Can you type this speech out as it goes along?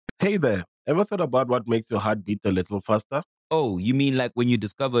Hey there, ever thought about what makes your heart beat a little faster? Oh, you mean like when you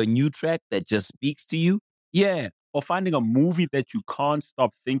discover a new track that just speaks to you? Yeah, or finding a movie that you can't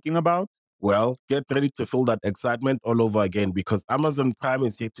stop thinking about. Well, get ready to feel that excitement all over again because Amazon Prime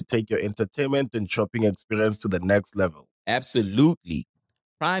is here to take your entertainment and shopping experience to the next level. Absolutely.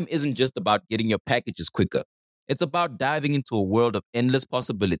 Prime isn't just about getting your packages quicker. It's about diving into a world of endless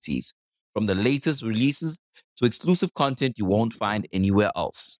possibilities, from the latest releases to exclusive content you won't find anywhere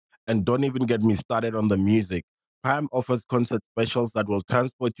else. And don't even get me started on the music. Prime offers concert specials that will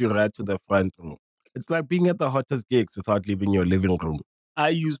transport you right to the front row. It's like being at the hottest gigs without leaving your living room. I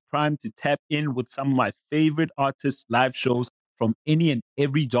use Prime to tap in with some of my favorite artists' live shows from any and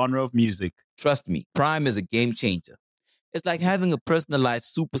every genre of music. Trust me, Prime is a game changer. It's like having a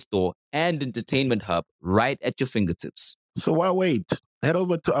personalized superstore and entertainment hub right at your fingertips. So why wait? Head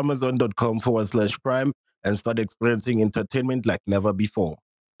over to amazon.com/prime and start experiencing entertainment like never before.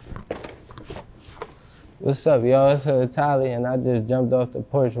 What's up, y'all? It's Tali, and I just jumped off the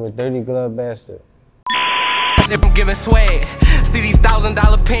porch with Dirty Glove Bastard. I'm giving swag. See these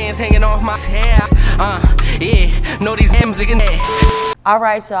 $1,000 pins hanging off my hair. Yeah, know these M's again. All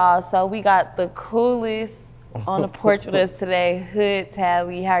right, y'all. So we got the coolest on the porch with us today, Hood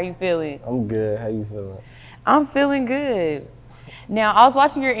Tali. How are you feeling? I'm good. How you feeling? I'm feeling good. Now, I was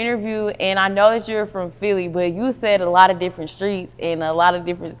watching your interview, and I know that you're from Philly, but you said a lot of different streets and a lot of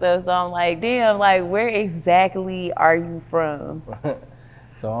different stuff. So I'm like, damn, like, where exactly are you from?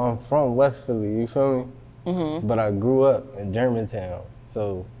 So I'm from West Philly, you feel me? Mm-hmm. But I grew up in Germantown.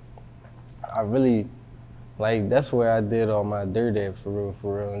 So I really, like, that's where I did all my dirt at, for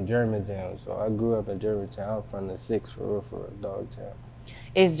real, in Germantown. So I grew up in Germantown. I'm from the 6, for real, Dogtown.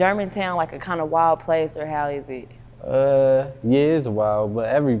 Is Germantown like a kind of wild place, or how is it? Yeah, it's wild, but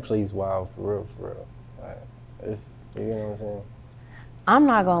every place wild, for real. Like, it's, you know what I'm saying? I'm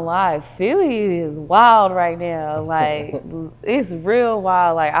not gonna lie, Philly is wild right now. Like, it's real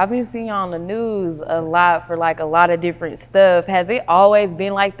wild. Like, I've been seeing on the news a lot for like a lot of different stuff. Has it always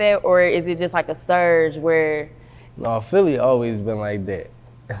been like that, or is it just like a surge where? No, Philly always been like that.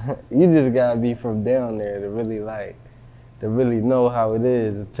 You just gotta be from down there to really know how it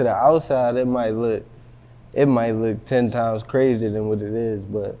is. To the outside, it might look 10 times crazier than what it is,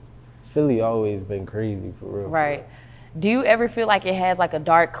 but Philly always been crazy, for real. Right. Do you ever feel like it has like a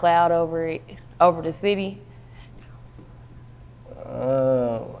dark cloud over it, over the city?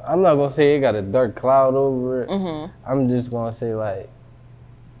 I'm not gonna say it got a dark cloud over it. Mm-hmm. I'm just gonna say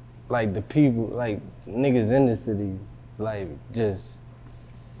like the people, like niggas in the city, like just,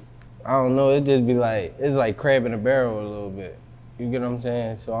 I don't know, it just be like, it's like crab in a barrel a little bit. You get what I'm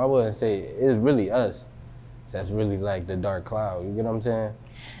saying? So I wouldn't say it's really us. That's really like the dark cloud. You get what I'm saying?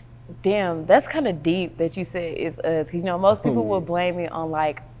 Damn, that's kind of deep that you said it's us. You know, most people will blame it on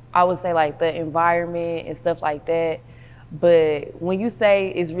like, I would say like the environment and stuff like that. But when you say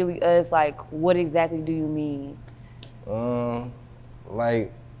it's really us, like what exactly do you mean?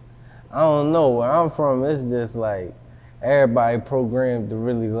 Like, I don't know, where I'm from, it's just like everybody programmed to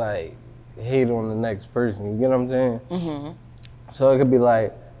really like hate on the next person. You get what I'm saying? Mm-hmm. So it could be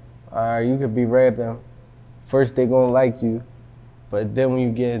like, all right, you could be rapping. First they gonna like you, but then when you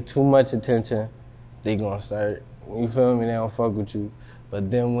get too much attention, they gonna start, you feel me, they don't fuck with you. But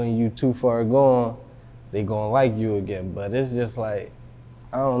then when you too far gone, they gonna like you again. But it's just like,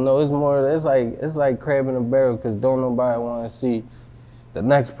 I don't know, it's like crab in a barrel, cause don't nobody wanna see the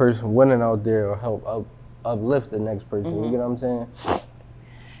next person winning out there or help uplift the next person. Mm-hmm. You get what I'm saying?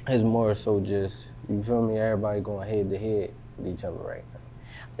 It's more so just, you feel me, everybody going head to head with each other right now.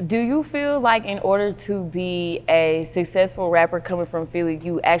 Do you feel like in order to be a successful rapper coming from Philly,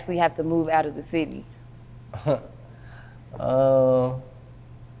 you actually have to move out of the city? Yeah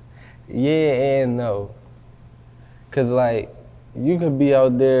and no. Cause like, you could be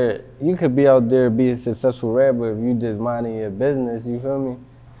out there be a successful rapper if you just minding your business, you feel me?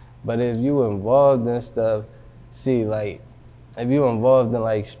 But if you involved in stuff, see, like, if you involved in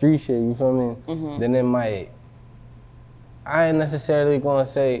like street shit, you feel me? Mm-hmm. Then it might, I ain't necessarily gonna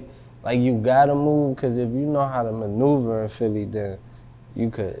say like you gotta move, cause if you know how to maneuver in Philly, then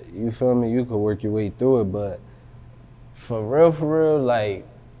you could, you feel me, you could work your way through it. But for real, like,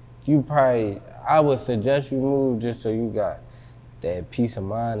 you probably, I would suggest you move just so you got that peace of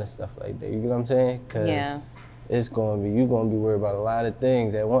mind and stuff like that. You get what I'm saying? Cause yeah. It's gonna be, you gonna be worried about a lot of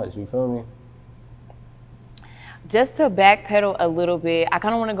things at once, you feel me? Just to backpedal a little bit, I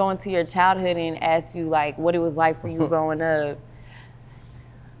kind of want to go into your childhood and ask you like what it was like for you growing up.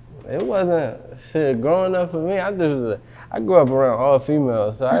 It wasn't shit. Growing up for me, I grew up around all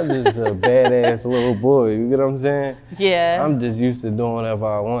females, so I just a badass little boy. You get what I'm saying? Yeah. I'm just used to doing whatever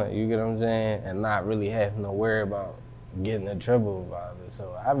I want. You get what I'm saying? And not really having to worry about getting in trouble about it.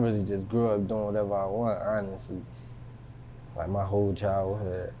 So I really just grew up doing whatever I want, honestly. Like my whole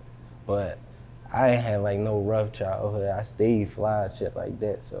childhood. But I ain't had like no rough childhood. I stayed fly, shit like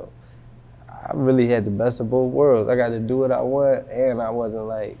that. So I really had the best of both worlds. I got to do what I want, and I wasn't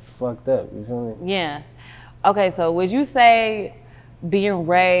like fucked up. You feel me? Yeah. Okay, so would you say being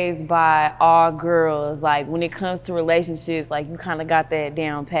raised by all girls, like when it comes to relationships, like you kind of got that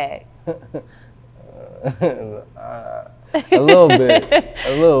down pat? A little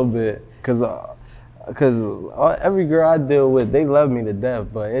bit, cause every girl I deal with, they love me to death,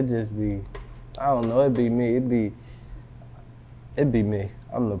 but it just be, I don't know, it'd be me.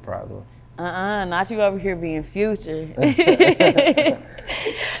 I'm the problem. Not you over here being Future.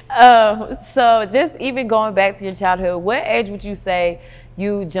 So just even going back to your childhood, what age would you say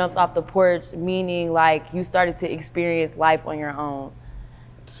you jumped off the porch, meaning like you started to experience life on your own?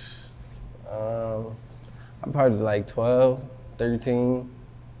 I'm probably like 12, 13.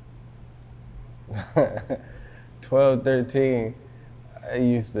 12, 13. I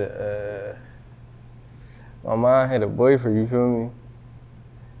used to, my mom had a boyfriend, you feel me?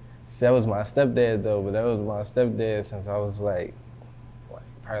 See, that was my stepdad though, but that was my stepdad since I was like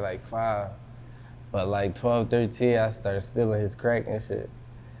probably like 5. But like 12, 13, I started stealing his crack and shit.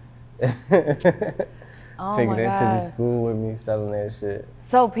 Oh Taking my that God. shit to school with me, selling that shit.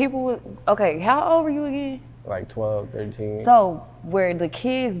 So people would, okay, how old were you again? Like 12, 13. So were the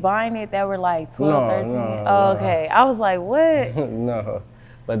kids buying it that were like 12, No, 13? no, Oh, no. okay. I was like, what? No,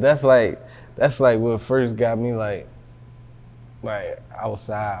 but that's like what first got me like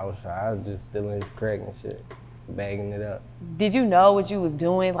outside. I was just stealing his crack and shit, bagging it up. Did you know what you was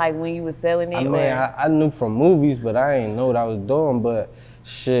doing like when you was selling it? I mean, I knew from movies, but I didn't know what I was doing. But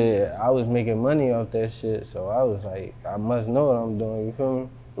shit, I was making money off that shit, so I was like, I must know what I'm doing. You feel me?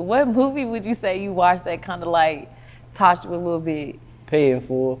 What movie would you say you watched that kind of like taught you a little bit? Pay in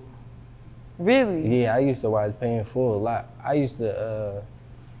Full. Really? Yeah, I used to watch Pay in Full a lot. I used to,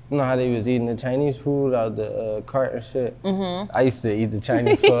 you know how they was eating the Chinese food out the cart and shit? Mm-hmm. I used to eat the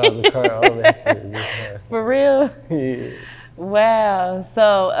Chinese food out the cart, all that shit. Yeah. For real? Yeah. Wow.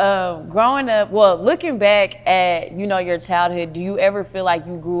 So growing up, well, looking back at, you know, your childhood, do you ever feel like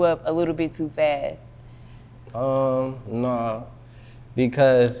you grew up a little bit too fast? No,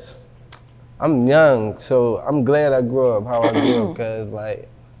 because I'm young, so I'm glad I grew up how I grew up, because like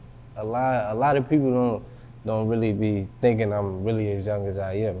a lot of people don't really be thinking I'm really as young as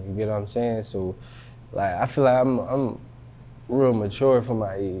I am. You get what I'm saying? So like I feel like I'm real mature for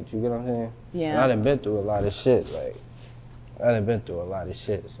my age. You get what I'm saying? Yeah. And I done been through a lot of shit.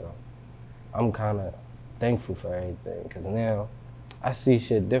 So I'm kind of thankful for everything, because now I see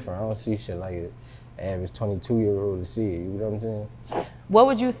shit different. I don't see shit like an average 22-year-old to see it. You know what I'm saying? What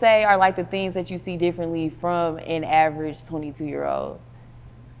would you say are like the things that you see differently from an average 22-year-old?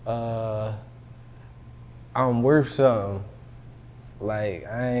 I'm worth something. Like,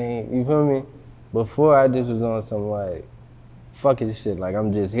 I ain't, you feel me? Before, I just was on some like fucking shit. Like,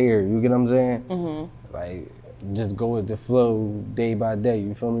 I'm just here. You get what I'm saying? Mm-hmm. Like, just go with the flow day by day.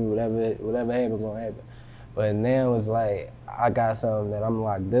 You feel me? Whatever happen, gonna happen. But now it's like I got something that I'm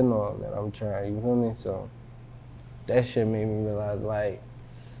locked in on, that I'm trying. You feel me? So that shit made me realize, like,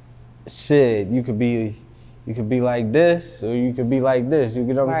 shit, you could be like this, or you could be like this. You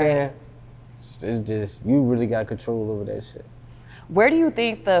get what I'm saying? It's just, you really got control over that shit. Where do you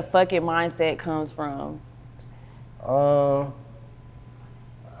think the fucking mindset comes from? I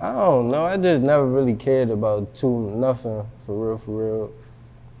don't know. I just never really cared about nothing, for real.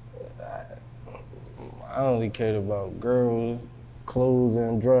 I only cared about girls, clothes,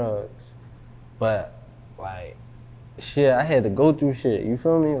 and drugs. But, like, shit, I had to go through shit, you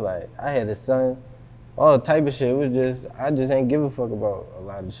feel me? Like, I had a son, all type of shit. It was just, I just ain't give a fuck about a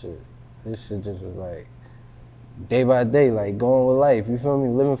lot of shit. This shit just was like, day by day, like, going with life, you feel me?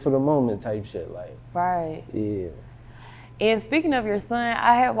 Living for the moment type shit, like. Right. Yeah. And speaking of your son,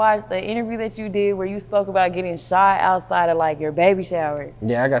 I had watched the interview that you did where you spoke about getting shot outside of like your baby shower.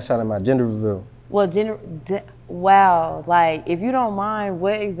 Yeah, I got shot at my gender reveal. Well, wow. Like, if you don't mind,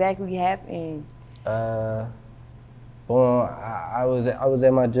 what exactly happened? Well, I was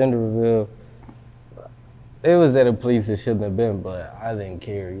at my gender reveal. It was at a place it shouldn't have been, but I didn't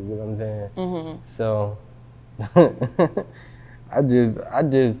care. You know what I'm saying? Mm-hmm. So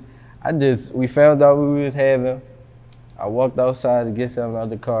we found out what we was having. I walked outside to get something out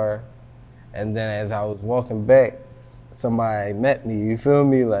the car, and then as I was walking back, somebody met me, you feel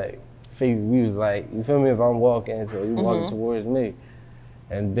me? Like, we was like, you feel me? If I'm walking, so he walking towards me.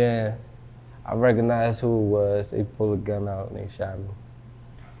 And then I recognized who it was. They pulled a gun out and they shot me.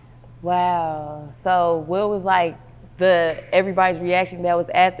 Wow. So what was like everybody's reaction that was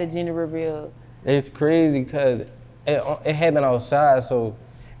at the gender reveal? It's crazy because it happened outside, so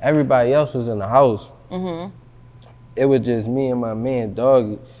everybody else was in the house. It was just me and my man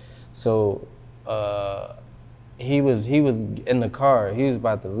Doggy. So he was in the car. He was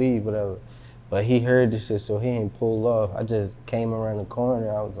about to leave, whatever. But he heard this shit, so he ain't pulled off. I just came around the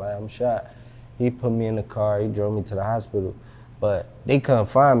corner. I was like, I'm shot. He put me in the car. He drove me to the hospital. But they couldn't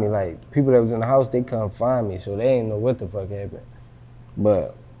find me. Like, people that was in the house, they couldn't find me, so they ain't know what the fuck happened.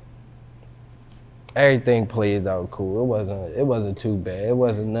 But everything played out cool. It wasn't too bad. It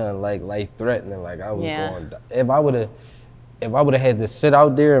wasn't nothing like life-threatening. Like I was going. If I would have had to sit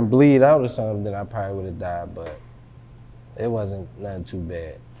out there and bleed out or something, then I probably would have died. But it wasn't nothing too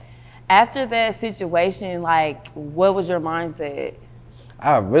bad. After that situation, like, what was your mindset?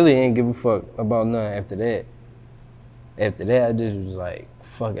 I really ain't give a fuck about nothing after that. After that, I just was like,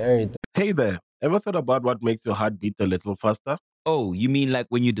 fuck everything. Hey there, ever thought about what makes your heart beat a little faster? Oh, you mean like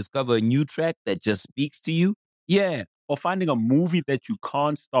when you discover a new track that just speaks to you? Yeah, or finding a movie that you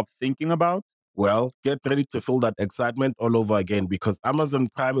can't stop thinking about. Well, get ready to feel that excitement all over again because Amazon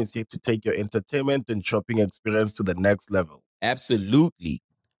Prime is here to take your entertainment and shopping experience to the next level. Absolutely.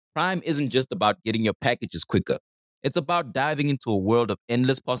 Prime isn't just about getting your packages quicker. It's about diving into a world of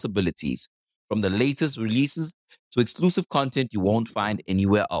endless possibilities, from the latest releases to exclusive content you won't find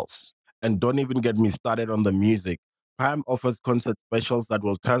anywhere else. And don't even get me started on the music. Prime offers concert specials that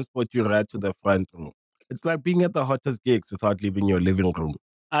will transport you right to the front room. It's like being at the hottest gigs without leaving your living room.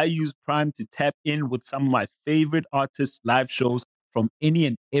 I use Prime to tap in with some of my favorite artists' live shows from any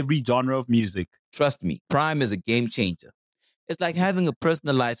and every genre of music. Trust me, Prime is a game changer. It's like having a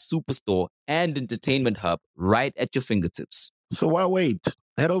personalized superstore and entertainment hub right at your fingertips. So why wait?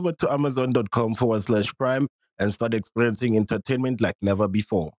 Head over to amazon.com/prime and start experiencing entertainment like never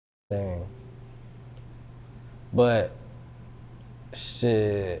before. Dang. But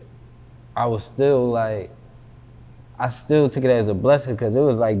shit, I still took it as a blessing because it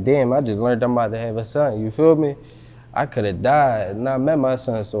was like, damn, I just learned I'm about to have a son. You feel me? I could have died and not met my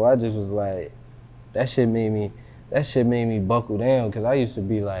son, so I just was like, that shit made me buckle down because I used to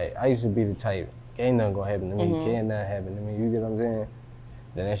be the type, ain't nothing gonna happen to me, can't nothing happen to me, you get what I'm saying?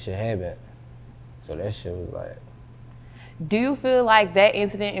 Then that shit happened. So that shit was like. Do you feel like that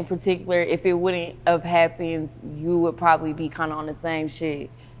incident in particular, if it wouldn't have happened, you would probably be kind of on the same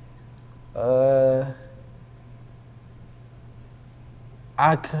shit? I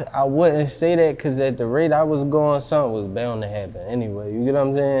wouldn't say that because at the rate I was going, something was bound to happen anyway, you get what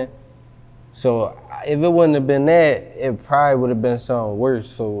I'm saying? So if it wouldn't have been that, it probably would have been something worse.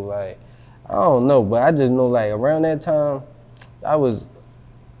 So like, I don't know, but I just know like around that time, I was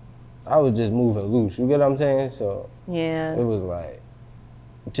just moving loose. You get what I'm saying? So yeah, it was like,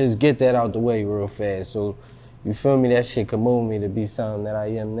 just get that out the way real fast. So you feel me? That shit could move me to be something that I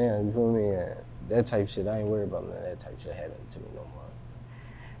am now. You feel me? And that type shit, I ain't worried about none of that type shit happening to me no more.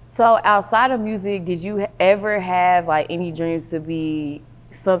 So outside of music, did you ever have like any dreams to be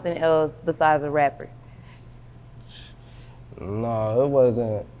something else besides a rapper? No, it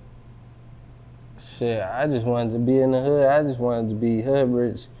wasn't. Shit, I just wanted to be in the hood. I just wanted to be hood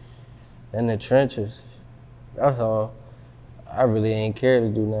rich in the trenches. That's all. I really ain't care to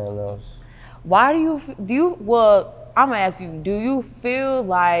do nothing else. Why well, I'm gonna ask you, do you feel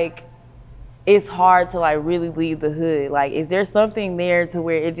like it's hard to like really leave the hood? Like, is there something there to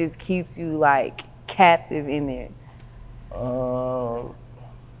where it just keeps you like captive in there?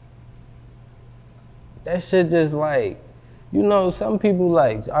 That shit just like, you know, some people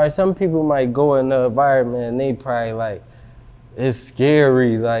might go in the environment and they probably like, it's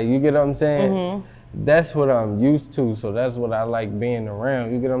scary, like, you get what I'm saying? Mm-hmm. That's what I'm used to, so that's what I like being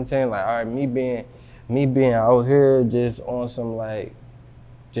around, you get what I'm saying? Like, all right, me being out here just on some like,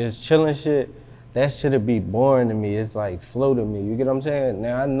 just chilling shit, that shit'd be boring to me. It's like slow to me, you get what I'm saying?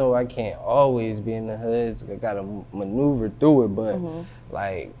 Now I know I can't always be in the hood, I gotta maneuver through it, but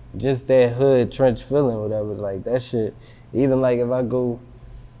like, just that hood trench feeling, whatever, like that shit, even like if I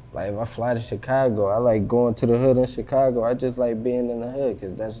fly to Chicago, I like going to the hood in Chicago. I just like being in the hood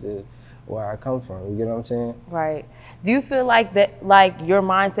because that's just where I come from. You get what I'm saying? Right. Do you feel like that, like your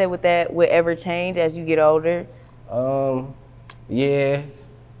mindset with that would ever change as you get older? Yeah,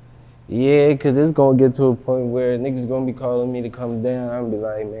 because it's gonna get to a point where niggas gonna be calling me to come down. I'm gonna be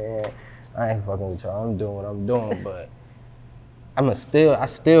like, man, I ain't fucking with y'all. I'm doing what I'm doing, but I still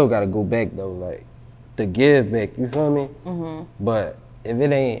gotta go back though. Like, to give back. You feel me? Mm-hmm. But if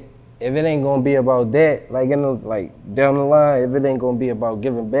it ain't gonna be about that, like down the line, if it ain't gonna be about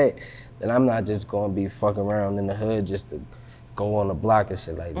giving back, then I'm not just gonna be fucking around in the hood just to go on the block and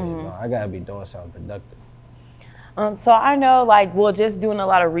shit like that. No, I gotta be doing something productive. So I know, like, well, just doing a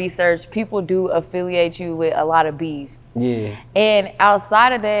lot of research, people do affiliate you with a lot of beefs. Yeah. And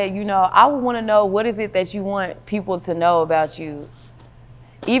outside of that, you know, I would want to know, what is it that you want people to know about you,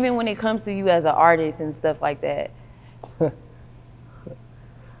 even when it comes to you as an artist and stuff like that?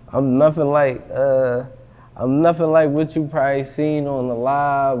 I'm nothing like what you probably seen on the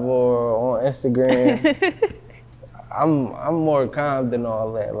live or on Instagram. I'm more calm than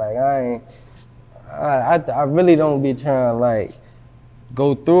all that. Like I really don't be trying to like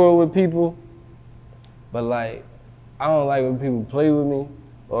go through it with people, but like I don't like when people play with me,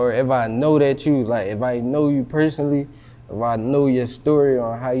 or if I know that you, like if I know you personally, if I know your story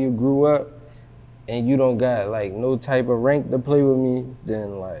on how you grew up, and you don't got like no type of rank to play with me,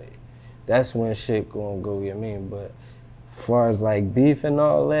 then like that's when shit gonna go, you mean? But as far as like beef and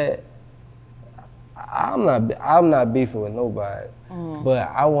all that, I'm not beefing with nobody. But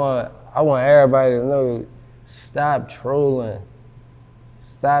I want everybody to know, stop trolling.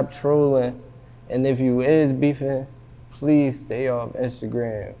 Stop trolling. And if you is beefing, please stay off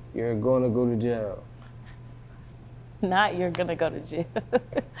Instagram. You're gonna go to jail. Not you're gonna go to jail.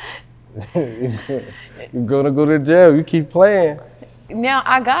 You're gonna go to jail. You keep playing. Now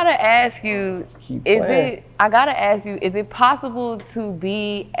I gotta ask you, is it possible to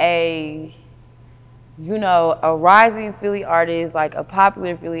be a rising Philly artist, like a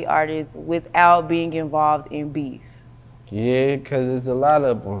popular Philly artist, without being involved in beef? Yeah, cause it's a lot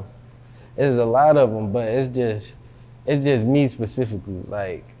of them. But it's just me specifically.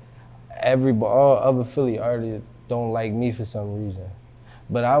 Like all other Philly artists don't like me for some reason.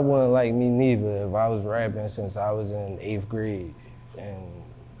 But I wouldn't like me neither if I was rapping since I was in 8th grade. And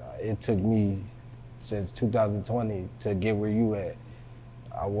it took me since 2020 to get where you at.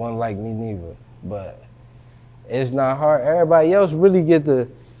 I wouldn't like me neither. But it's not hard. Everybody else really get the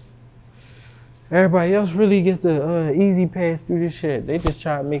easy pass through this shit. They just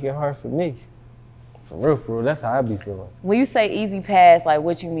try to make it hard for me. For real, that's how I be feeling. When you say easy pass, like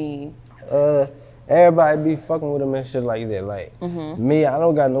what you mean? Everybody be fucking with them and shit like that. Like me, I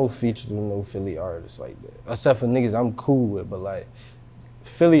don't got no features with no Philly artists like that. Except for niggas I'm cool with, but like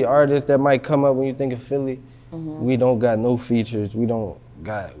Philly artists that might come up when you think of Philly, we don't got no features. We don't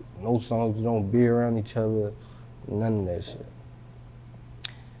got no songs. We don't be around each other. None of that shit.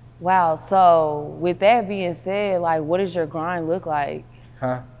 Wow. So with that being said, like, what does your grind look like?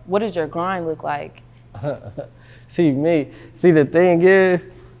 Huh? What does your grind look like? See, the thing is,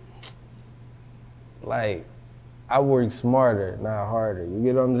 like, I work smarter, not harder. You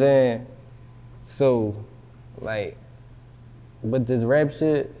get what I'm saying? So, like, but this rap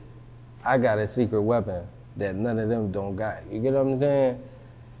shit, I got a secret weapon that none of them don't got. You get what I'm saying?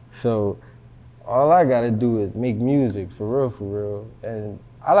 So, all I gotta do is make music, for real. And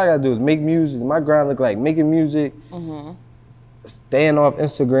all I gotta do is make music. My grind look like making music, staying off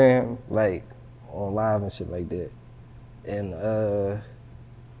Instagram, like, on live and shit like that. And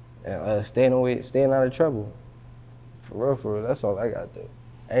staying out of trouble. For real, that's all I got to do.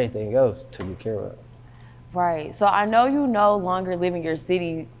 Everything else to be care of. Right. So I know you no longer live in your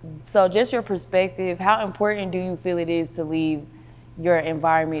city. So just your perspective, how important do you feel it is to leave your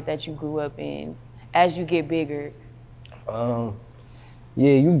environment that you grew up in as you get bigger? Yeah,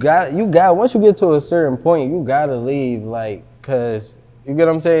 you got once you get to a certain point, you gotta leave, like, cause you get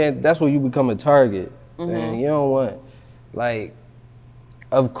what I'm saying? That's where you become a target. And you don't want, like,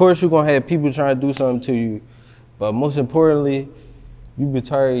 of course you're gonna have people trying to do something to you, but most importantly, you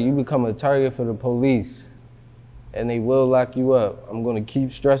become a target for the police, and they will lock you up. I'm gonna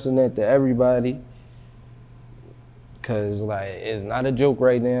keep stressing that to everybody, cause like, it's not a joke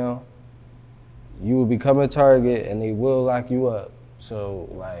right now. You will become a target and they will lock you up. So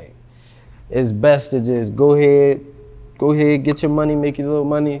like, it's best to just go ahead, get your money, make your little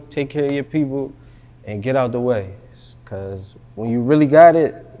money, take care of your people, and get out the way. Cause when you really got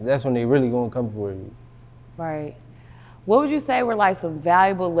it, that's when they really gonna come for you. Right. What would you say were like some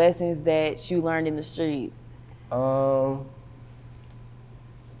valuable lessons that you learned in the streets?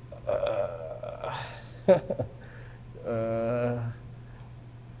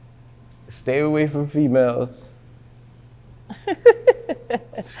 Stay away from females.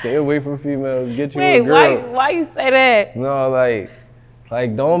 Stay away from females. Get you a girl. Wait, why you say that? No,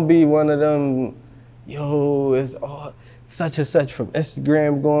 like don't be one of them. Yo, it's all such and such from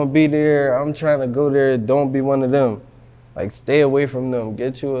Instagram going to be there. I'm trying to go there. Don't be one of them. Like, stay away from them.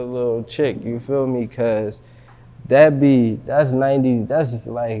 Get you a little chick, you feel me? Cause that's like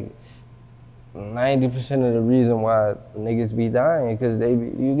 90% of the reason why niggas be dying, cause they be,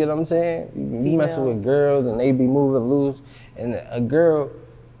 you get what I'm saying? You messing with girls and they be moving loose, and a girl,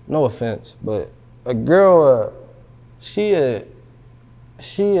 no offense, but a girl, she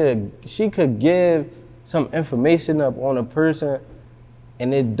could give some information up on a person,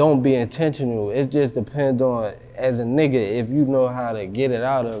 and it don't be intentional. It just depends on, as a nigga, if you know how to get it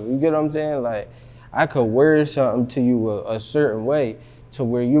out of. You get what I'm saying? Like, I could word something to you a certain way, to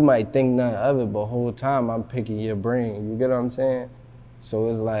where you might think nothing of it, but whole time I'm picking your brain. You get what I'm saying? So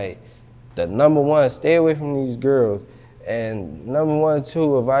it's like, the number one, stay away from these girls. And number one,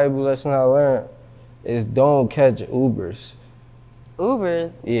 too, a valuable lesson I learned is don't catch Ubers.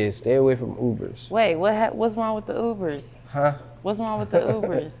 Ubers? Yeah, stay away from Ubers. Wait, what's wrong with the Ubers? Huh? What's wrong with the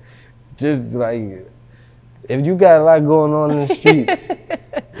Ubers? Just like, if you got a lot going on in the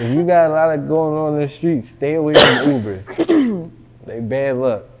streets, stay away from Ubers. They bad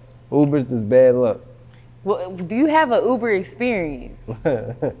luck. Ubers is bad luck. Well, do you have an Uber experience?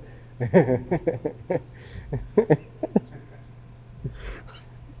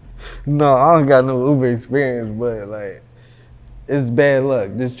 No, I don't got no Uber experience, but like, it's bad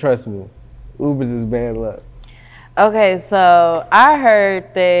luck. Just trust me. Ubers is bad luck. Okay, so I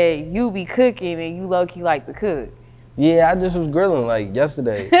heard that you be cooking and you low-key like to cook. Yeah, I just was grilling like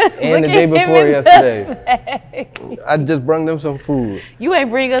yesterday and the day before yesterday. I just brought them some food. You ain't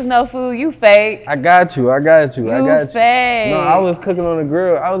bring us no food. You fake. I got you. You fake. No, I was cooking on the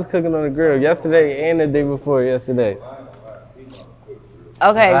grill. Yesterday and the day before yesterday.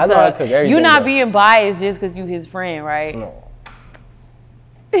 Okay, I know I cook everything, you not though. being biased just because you his friend, right? No.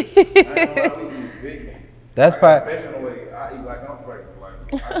 That's probably. I eat like I'm pregnant. Like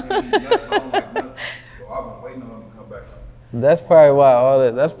I can't eat nothing. I don't like nothing. So I've been waiting on them to come back. That's probably why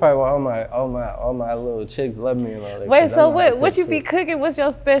all my little chicks love me and all that. Wait, so what you be cooking? What's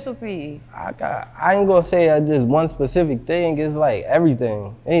your specialty? I ain't gonna say I just one specific thing. It's like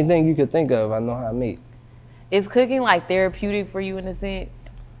everything, anything you could think of, I know how to make. Is cooking like therapeutic for you in a sense?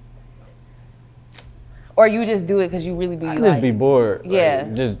 Or you just do it because you really be I just be bored. Yeah.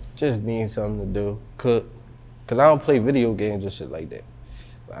 Like, just need something to do. Cook. Cause I don't play video games and shit like that.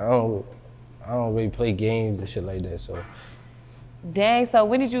 I don't really play games and shit like that. So. Dang, so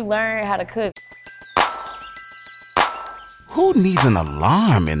when did you learn how to cook? Who needs an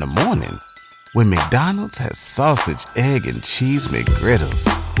alarm in the morning when McDonald's has sausage, egg, and cheese McGriddles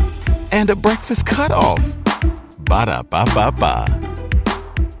and a breakfast cutoff? Ba-da-ba-ba-ba.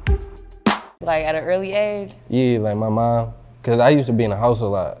 Like at an early age? Yeah, like my mom. Cause I used to be in the house a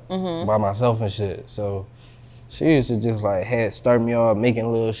lot by myself and shit. So she used to just like start me off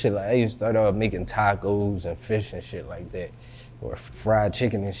making little shit. Like I used to start off making tacos and fish and shit like that. Or fried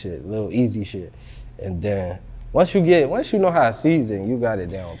chicken and shit, little easy shit. And then once you know how to season, you got it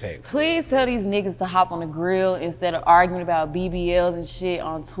down pat. Please tell these niggas to hop on the grill instead of arguing about BBLs and shit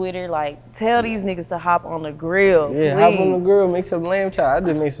on Twitter. Like, tell these niggas to hop on the grill, Yeah, please. hop on the grill, make some lamb chops. I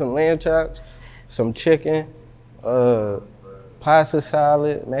just made some lamb chops, some chicken, pasta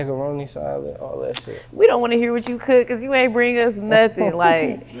salad, macaroni salad, all that shit. We don't want to hear what you cook because you ain't bring us nothing.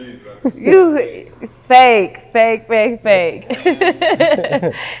 Like, you fake.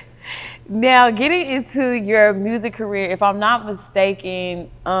 Now, getting into your music career, if I'm not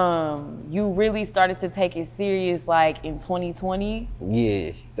mistaken, you really started to take it serious like in 2020?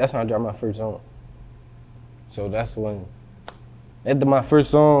 Yeah, that's when I dropped my first song. So that's when, after my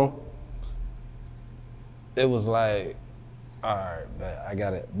first song, it was like, all right,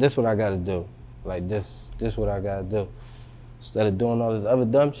 man, this what I gotta do. Like this what I gotta do. Instead of doing all this other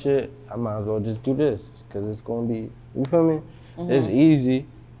dumb shit, I might as well just do this, cause it's gonna be, you feel me? It's easy.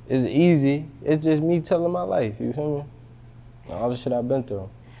 It's just me telling my life, you feel me? All the shit I've been through.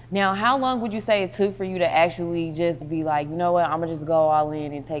 Now, how long would you say it took for you to actually just be like, you know what, I'm gonna just go all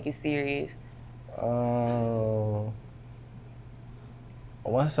in and take it serious?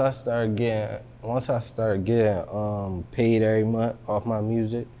 Once I start getting paid every month off my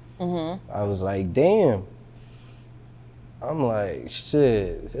music, I was like, damn. I'm like,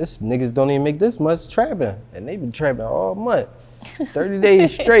 shit, this niggas don't even make this much trapping. And they been trapping all month. 30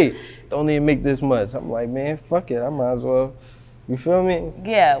 days straight, don't even make this much. I'm like, man, fuck it, I might as well, you feel me?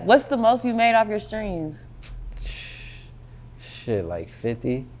 Yeah, what's the most you made off your streams? Shit, like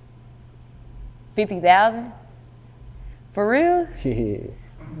 50. 50,000? For real? Yeah.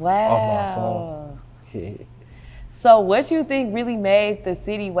 Wow. Off my phone. Yeah. So what you think really made the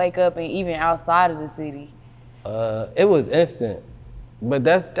city wake up and even outside of the city? It was instant. But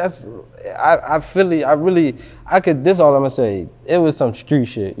I feel it. This all I'm gonna say. It was some street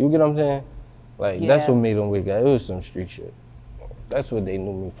shit. You get what I'm saying? Like that's what made them wake up. It was some street shit. That's what they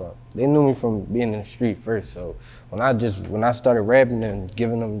knew me from. They knew me from being in the street first. So when I started rapping and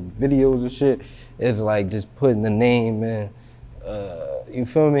giving them videos and shit, it's like just putting the name in. You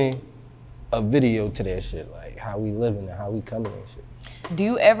feel me? A video to that shit, like how we living and how we coming and shit. Do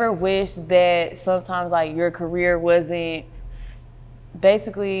you ever wish that sometimes like your career wasn't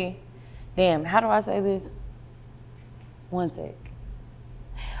basically, damn, how do I say this? One sec.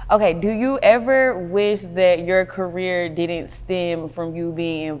 Okay, do you ever wish that your career didn't stem from you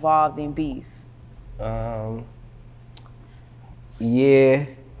being involved in beef? Yeah,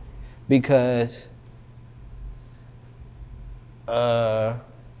 because I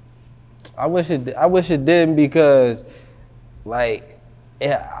wish it didn't because like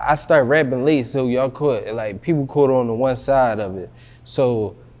I started rapping late, so y'all caught like people caught on the one side of it.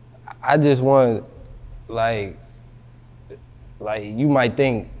 So I just want like you might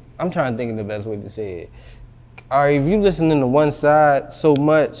think, I'm trying to think of the best way to say it. All right, if you listening to one side so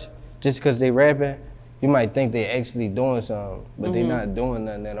much just because they rapping, you might think they actually doing something, but they not doing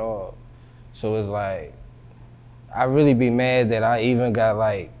nothing at all. So it's like, I really be mad that I even got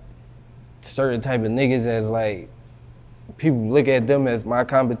like certain type of niggas as like, people look at them as my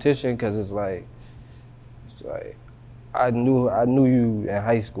competition because it's like I knew you in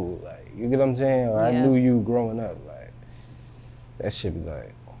high school, like, you get what I'm saying? Or I knew you growing up, like, that shit be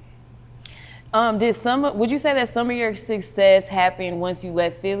like. Would you say that some of your success happened once you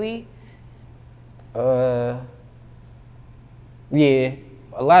left Philly? Yeah,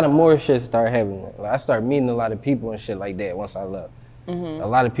 a lot of more shit started happening. Like, I started meeting a lot of people and shit like that once I left. A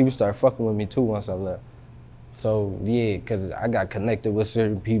lot of people started fucking with me too once I left. So yeah, cause I got connected with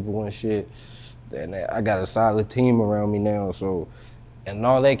certain people and shit. And I got a solid team around me now. So, and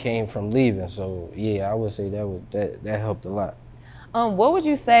all that came from leaving. So yeah, I would say that helped a lot. What would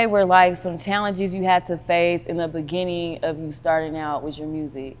you say were like some challenges you had to face in the beginning of you starting out with your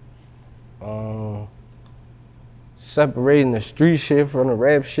music? Separating the street shit from the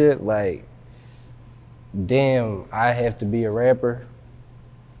rap shit, like, damn, I have to be a rapper.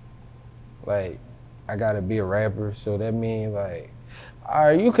 Like, I gotta be a rapper, so that means like, all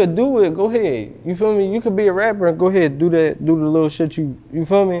right, you could do it, go ahead. You feel me? You could be a rapper and go ahead, do the little shit you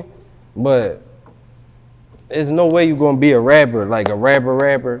feel me? But there's no way you gonna be a rapper, like a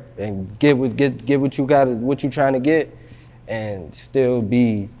rapper, and get what you got, what you trying to get, and still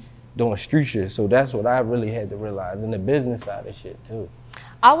be doing street shit. So that's what I really had to realize, in the business side of shit too.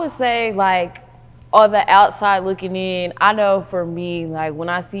 I would say like, on the outside looking in, I know for me, like when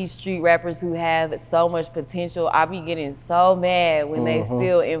I see street rappers who have so much potential, I be getting so mad when they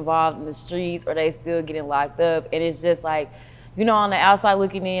still involved in the streets or they still getting locked up. And it's just like, you know, on the outside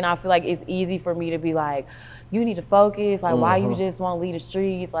looking in, I feel like it's easy for me to be like, you need to focus, like why you just won't leave the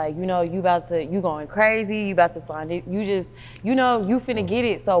streets, like, you know, you going crazy, you about to sign it, you just, you know, you finna get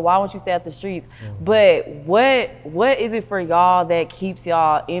it, so why won't you stay out the streets? But what is it for y'all that keeps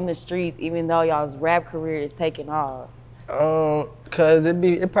y'all in the streets even though y'all's rap career is taking off? Cause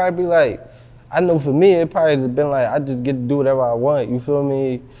it probably be like, I know for me, it probably has been like, I just get to do whatever I want, you feel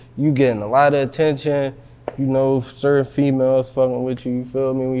me? You getting a lot of attention, you know, certain females fucking with you, you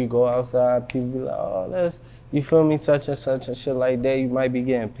feel me? When you go outside, people be like, oh, that's, you feel me, such and shit like that. You might be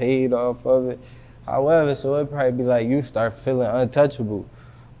getting paid off of it. However, so it probably be like you start feeling untouchable.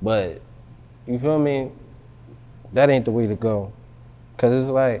 But, you feel me? That ain't the way to go. Cause it's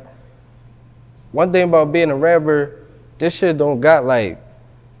like, one thing about being a rapper, this shit don't got like,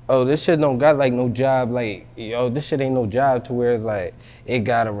 this shit don't got like no job, like, this shit ain't no job to where it's like, it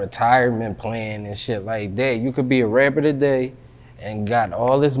got a retirement plan and shit like that. You could be a rapper today and got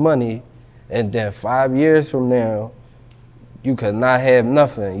all this money, and then 5 years from now, you could not have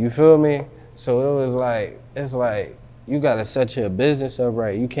nothing, you feel me? So it was like, it's like, you gotta set your business up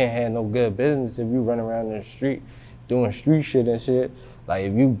right. You can't have no good business if you run around in the street doing street shit and shit. Like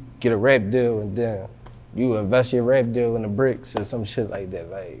if you get a rap deal and then you invest your rap deal in the bricks or some shit like that.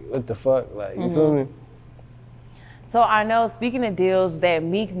 Like, what the fuck? Like, you feel me? So I know, speaking of deals, that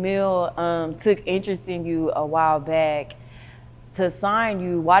Meek Mill took interest in you a while back to sign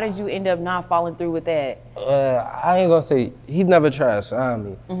you. Why did you end up not following through with that? I ain't gonna say, he never tried to sign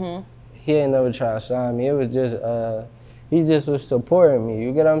me. He ain't never tried to sign me. It was just, he just was supporting me.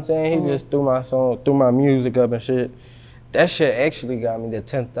 You get what I'm saying? He just threw my song, threw my music up and shit. That shit actually got me to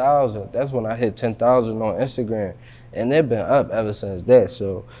 10,000. That's when I hit 10,000 on Instagram. And they've been up ever since that.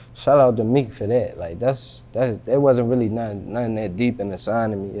 So shout out to Meek for that. Like that wasn't really nothing that deep in the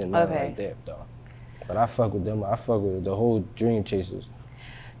signing me and nothing like that though. But I fuck with them. I fuck with the whole Dream Chasers.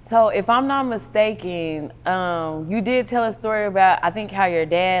 So if I'm not mistaken, you did tell a story about, I think, how your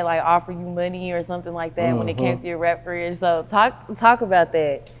dad like offered you money or something like that when it came to your rap career. So talk about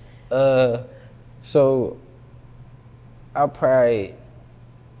that. So I was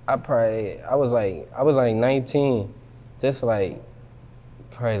like 19, just like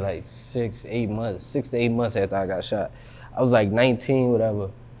probably like 6 to 8 months after I got shot. I was like 19,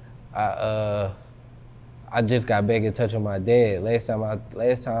 whatever. I just got back in touch with my dad. Last time I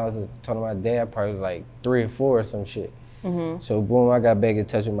was talking to my dad, I probably was like 3 or 4 or some shit. So boom, I got back in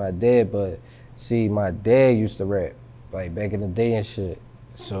touch with my dad, but see, my dad used to rap, like back in the day and shit.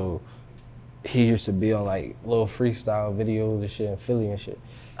 So he used to be on like little freestyle videos and shit in Philly and shit.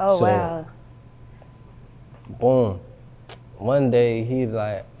 Oh, so, wow. Boom. One day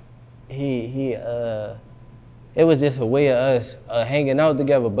it was just a way of us hanging out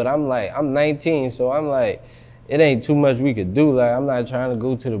together. But I'm 19, so I'm like, it ain't too much we could do. Like, I'm not trying to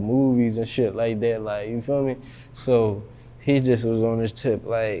go to the movies and shit like that. Like, you feel me? So he just was on his tip,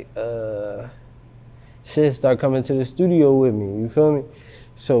 like, shit, start coming to the studio with me. You feel me?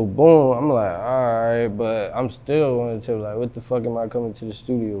 So boom, I'm like, all right, but I'm still on the tip, like, what the fuck am I coming to the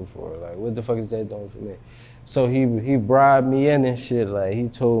studio for? Like, what the fuck is that doing for me? So he bribed me in and shit. Like, he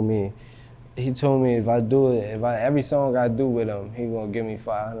told me if I do it, every song I do with him, he gonna give me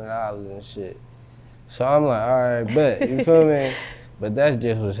 $500 and shit. So I'm like, all right, bet, you feel me? But that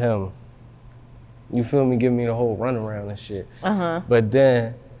just was him. You feel me? Give me the whole runaround and shit. But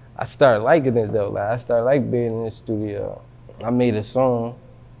then I started liking it though. Like, I started like being in the studio. I made a song,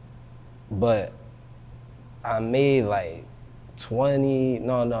 but I made like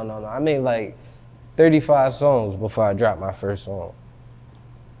I made like 35 songs before I dropped my first song.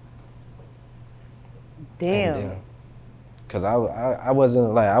 Damn. Cause I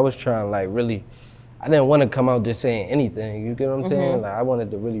wasn't like, I was trying to like really, I didn't want to come out just saying anything, you get what I'm saying? Like, I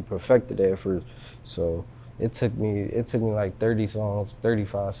wanted to really perfect it at first. So it took me like 35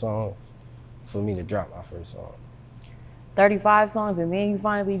 songs for me to drop my first song. 35 songs and then you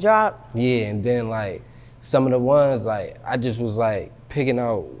finally dropped? Yeah, and then like some of the ones, like I just was like picking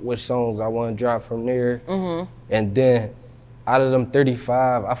out which songs I want to drop from there. And then out of them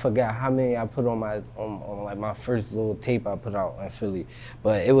 35, I forgot how many I put on like my first little tape I put out in Philly.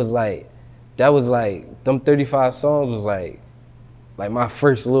 But it was like, that was like, them 35 songs was like my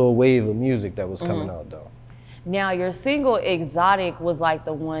first little wave of music that was coming out though. Now your single Exotic was like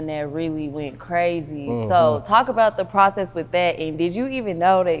the one that really went crazy. So talk about the process with that, and did you even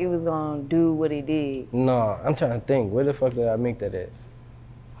know that it was gonna do what it did? No, I'm trying to think, where the fuck did I make that at?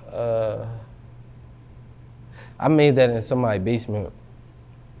 I made that in somebody's basement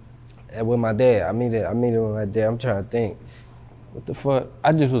with my dad. I made it with my dad. I'm trying to think. What the fuck?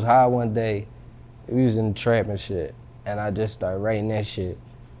 I just was high one day. We was in the trap and shit. And I just started writing that shit.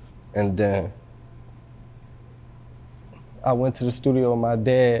 And then I went to the studio with my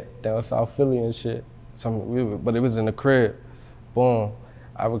dad down South Philly and shit. But it was in the crib. Boom.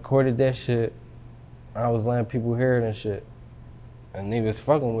 I recorded that shit. I was letting people hear it and shit. And they was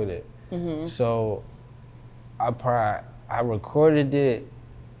fucking with it. So I recorded it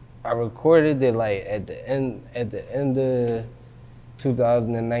like at the end of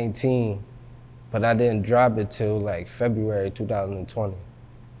 2019, but I didn't drop it till like February 2020.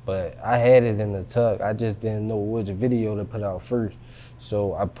 But I had it in the tuck. I just didn't know which video to put out first.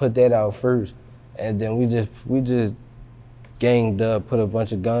 So I put that out first, and then we just ganged up, put a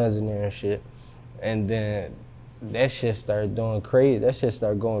bunch of guns in there and shit. And then that shit started going crazy. That shit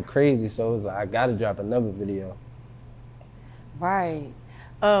started going crazy. So it was like, I gotta drop another video. Right.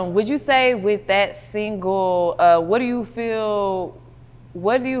 Would you say with that single, what do you feel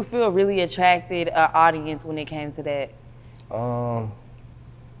really attracted an audience when it came to that?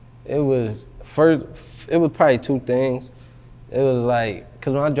 It was probably two things. It was like,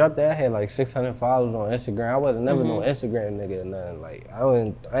 cause when I dropped that, I had like 600 followers on Instagram. I wasn't never no Instagram nigga or nothing. Like,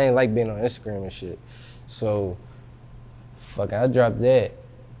 I ain't like being on Instagram and shit. So, fucking, I dropped that,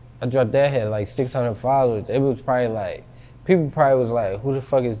 had like 600 followers. It was probably like, people probably was like, who the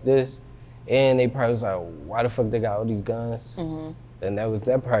fuck is this? And they probably was like, why the fuck they got all these guns? And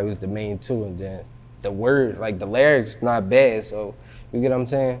that probably was the main two. And then the word, like the lyrics, not bad. So you get what I'm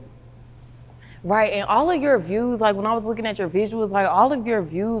saying? Right, and all of your views, like when I was looking at your visuals, like all of your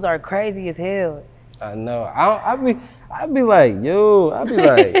views are crazy as hell. I know. I be like,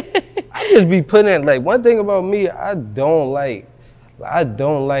 I just be putting it, like, one thing about me, I don't like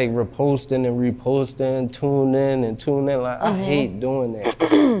reposting and reposting, tune in. Like, I hate doing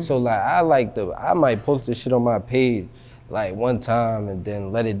that. So like, I might post this shit on my page, like one time and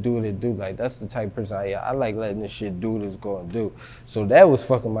then let it do what it do. Like that's the type of person I like letting this shit do what it's gonna do. So that was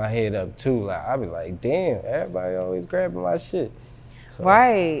fucking my head up too. Like I be like, damn, everybody always grabbing my shit. So.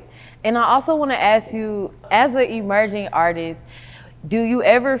 Right. And I also want to ask you, as an emerging artist, do you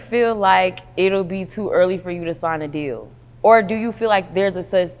ever feel like it'll be too early for you to sign a deal? Or do you feel like there's a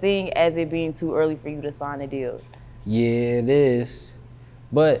such thing as it being too early for you to sign a deal? Yeah, it is.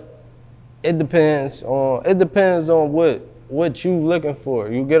 But it depends on what you looking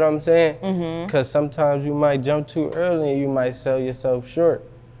for. You get what I'm saying? Because sometimes you might jump too early and you might sell yourself short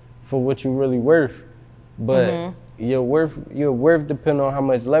for what you really worth. But your worth depend on how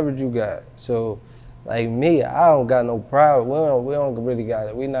much leverage you got. So like me, I don't got no problem. We don't really got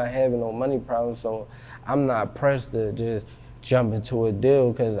it. We not having no money problems. So I'm not pressed to just jump into a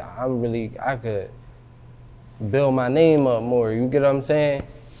deal because I could build my name up more. You get what I'm saying?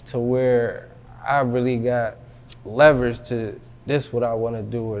 To where I really got leverage to this what I want to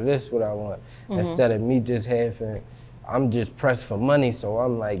do or this what I want. Instead of me just I'm just pressed for money. So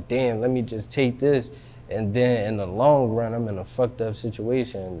I'm like, damn, let me just take this. And then in the long run, I'm in a fucked up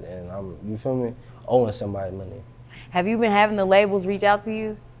situation and you feel me, owing somebody money. Have you been having the labels reach out to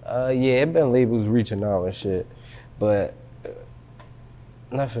you? Yeah, it been labels reaching out and shit, but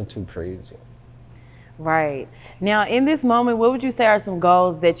nothing too crazy. Right. Now, in this moment, what would you say are some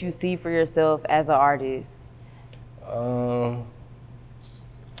goals that you see for yourself as an artist? I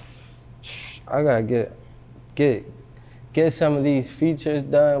gotta get some of these features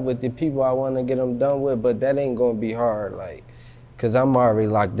done with the people I want to get them done with, but that ain't gonna be hard, like, cause I'm already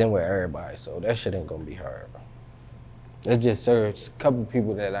locked in with everybody, so that shit ain't gonna be hard. It's just a couple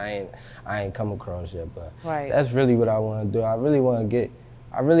people that I ain't come across yet, but that's really what I want to do. I really want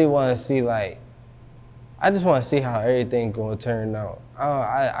to see, like, I just want to see how everything gonna turn out.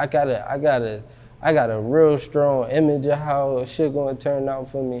 I got a real strong image of how shit gonna turn out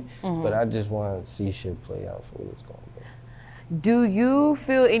for me, but I just want to see shit play out for what it's gonna be. Do you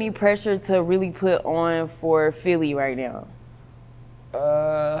feel any pressure to really put on for Philly right now?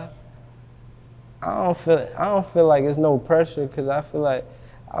 I don't feel like it's no pressure because I feel like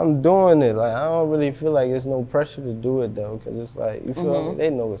I'm doing it. Like I don't really feel like it's no pressure to do it though, because it's like, you feel me? They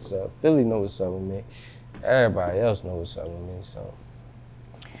know what's up. Philly know what's up with me. Everybody else knows what's up with me.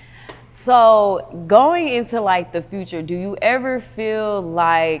 So going into like the future, do you ever feel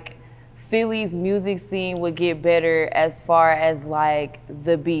like Philly's music scene would get better as far as like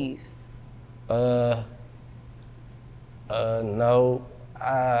the beefs? No.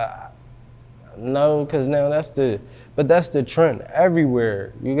 No, because now that's the trend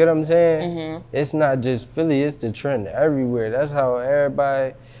everywhere. You get what I'm saying? It's not just Philly, it's the trend everywhere. That's how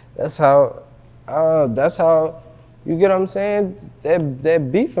everybody, that's how, you get what I'm saying?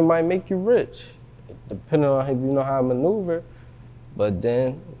 That beefing might make you rich, depending on if you know how to maneuver. But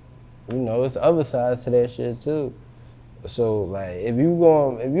then, you know, it's other sides to that shit too. So like, if you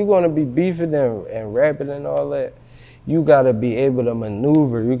gonna be beefing and rapping and all that, you gotta be able to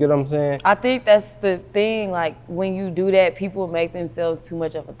maneuver. You get what I'm saying? I think that's the thing. Like when you do that, people make themselves too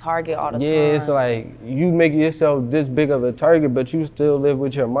much of a target all the time. Yeah, it's like you make yourself this big of a target, but you still live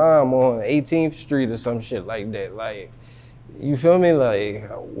with your mom on 18th Street or some shit like that. Like, you feel me? Like,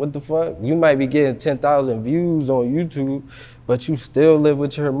 what the fuck? You might be getting 10,000 views on YouTube, but you still live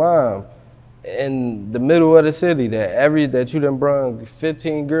with your mom in the middle of the city that you done brung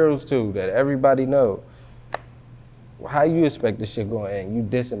 15 girls to that everybody know. How you expect this shit going and you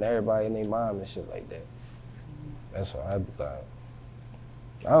dissing everybody and their mom and shit like that? That's why I be like,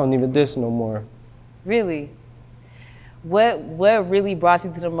 I don't even diss no more. Really? What really brought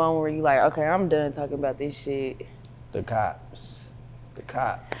you to the moment where you like, okay, I'm done talking about this shit? The cops.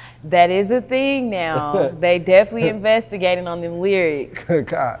 That is a thing now. They definitely investigating on them lyrics. The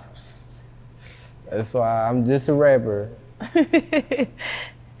cops. That's why I'm just a rapper.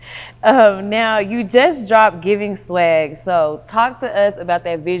 Now, you just dropped Giving Swag, so talk to us about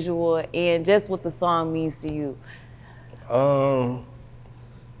that visual and just what the song means to you.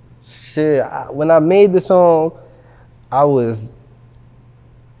 When I made the song, I was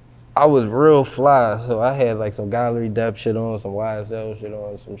real fly, so I had like some gallery depth shit on, some YSL shit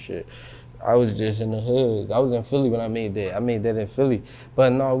on, some shit. I was just in the hood. I was in Philly when I made that. I made that in Philly.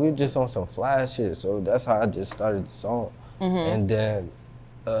 But no, we were just on some fly shit, so that's how I just started the song. And then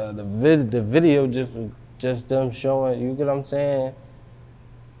the video just them showing, you get what I'm saying?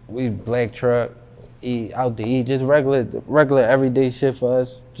 We black truck, out to eat, just regular everyday shit for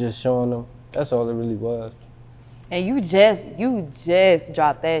us, just showing them. That's all it really was. And you just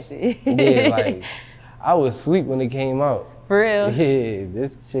dropped that shit. Yeah, like I was asleep when it came out. For real? Yeah,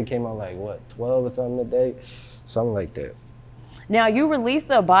 this shit came out like, what, 12 or something a day? Something like that. Now, you released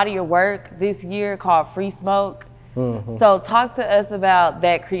a body of work this year called Free Smoke. So talk to us about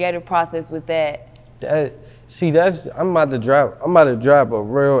that creative process with that. I'm about to drop a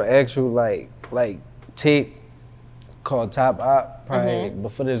real actual like tape called Top Op probably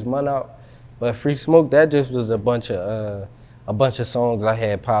before this month out. But Free Smoke, that just was a bunch of songs I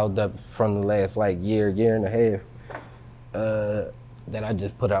had piled up from the last like year and a half that I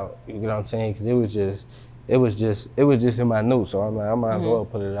just put out. You know what I'm saying? Because it was just in my notes. So I'm like, I might as well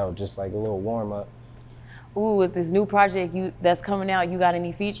put it out just like a little warm up. Ooh, with this new project that's coming out, you got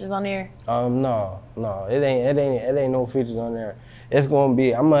any features on there? No, it ain't no features on there. It's gonna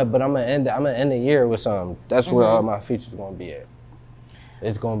be, I'm gonna end the year with something. That's where all my features gonna be at.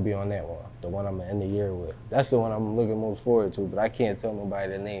 It's gonna be on that one, the one I'm gonna end the year with. That's the one I'm looking most forward to, but I can't tell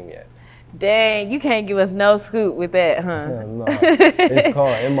nobody the name yet. Dang, you can't give us no scoop with that, huh? No, it's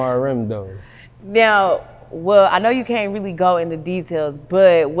called MRM though. Now, well, I know you can't really go into details,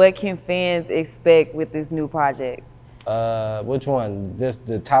 but what can fans expect with this new project? Which one?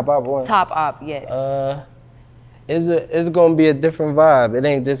 The Top Op one? Top Op, yes. It's gonna be a different vibe. It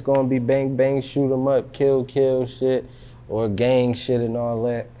ain't just gonna be bang bang, shoot 'em up, kill shit, or gang shit and all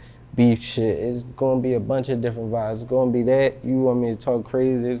that, beef shit. It's gonna be a bunch of different vibes. It's gonna be that. You want me to talk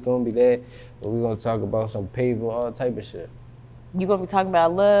crazy? It's gonna be that. But we're gonna talk about some paper, all type of shit. You gonna be talking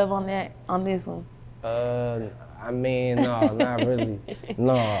about love on this one? I mean, no, not really.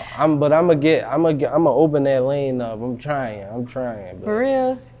 No, I'm gonna open that lane up. I'm trying. But For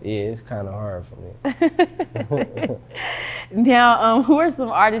real? Yeah, it's kind of hard for me. Now, who are some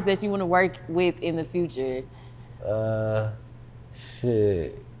artists that you want to work with in the future?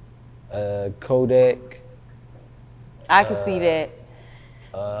 Kodak. I can see that.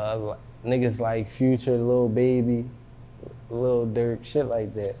 Niggas like Future, Lil Baby, Lil Durk, shit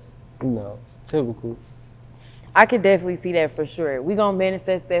like that. You know, typical. I could definitely see that for sure. We gonna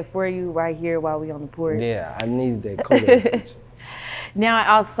manifest that for you right here while we on the porch. Yeah, I need that Kodak picture. Now,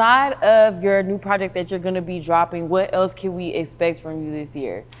 outside of your new project that you're gonna be dropping, what else can we expect from you this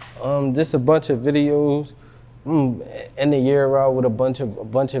year? Just a bunch of videos. End the year out with a bunch of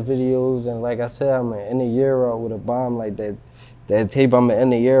videos, and like I said, I'm gonna end the year out with a bomb like that. That tape I'm gonna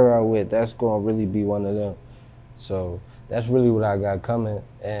end the year out with, that's gonna really be one of them. So that's really what I got coming.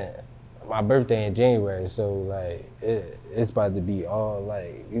 And my birthday in January, so like it's about to be all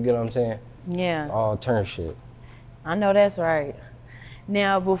like, you get what I'm saying? Yeah. All turn shit. I know that's right.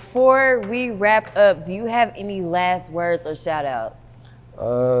 Now, before we wrap up, do you have any last words or shout outs?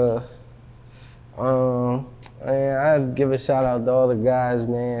 I just give a shout out to all the guys,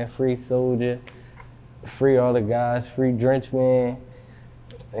 man. Free Soldier, free all the guys, free Drench, man.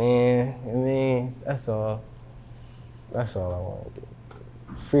 And I mean, that's all. That's all I want to do.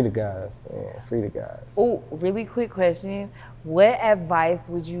 Free the guys, man. Free the guys. Oh, really quick question. What advice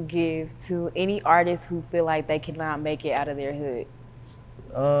would you give to any artists who feel like they cannot make it out of their hood?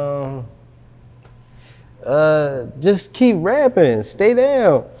 Just keep rapping. Stay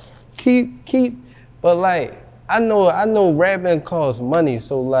down. Keep. But like, I know rapping costs money.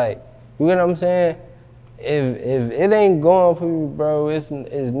 So like, you know what I'm saying? If it ain't going for you, bro, it's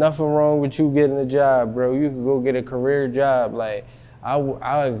nothing wrong with you getting a job, bro. You could go get a career job. Like,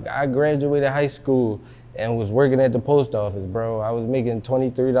 I graduated high school and was working at the post office, bro. I was making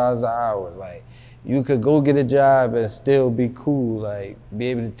 $23 an hour. Like, you could go get a job and still be cool, like, be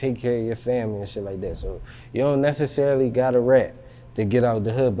able to take care of your family and shit like that. So you don't necessarily gotta rap to get out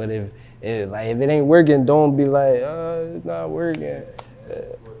the hood. But if it ain't working, don't be like, it's not working.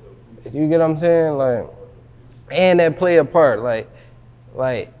 You get what I'm saying? Like, and that play a part. Like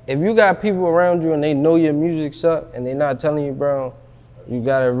if you got people around you and they know your music suck and they not telling you, bro, you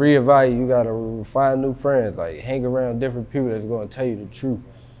gotta reevaluate. You gotta find new friends. Like, hang around different people that's gonna tell you the truth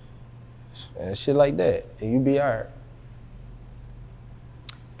and shit like that, and you be alright.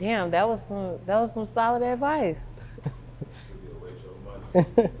 Damn, that was some solid advice.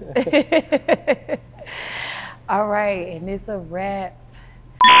 All right, and it's a wrap.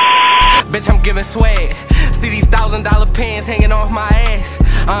 Bitch, I'm giving swag. See these $1,000 pins hanging off my ass.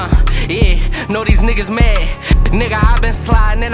 Yeah, know these niggas mad. Nigga, I been sliding.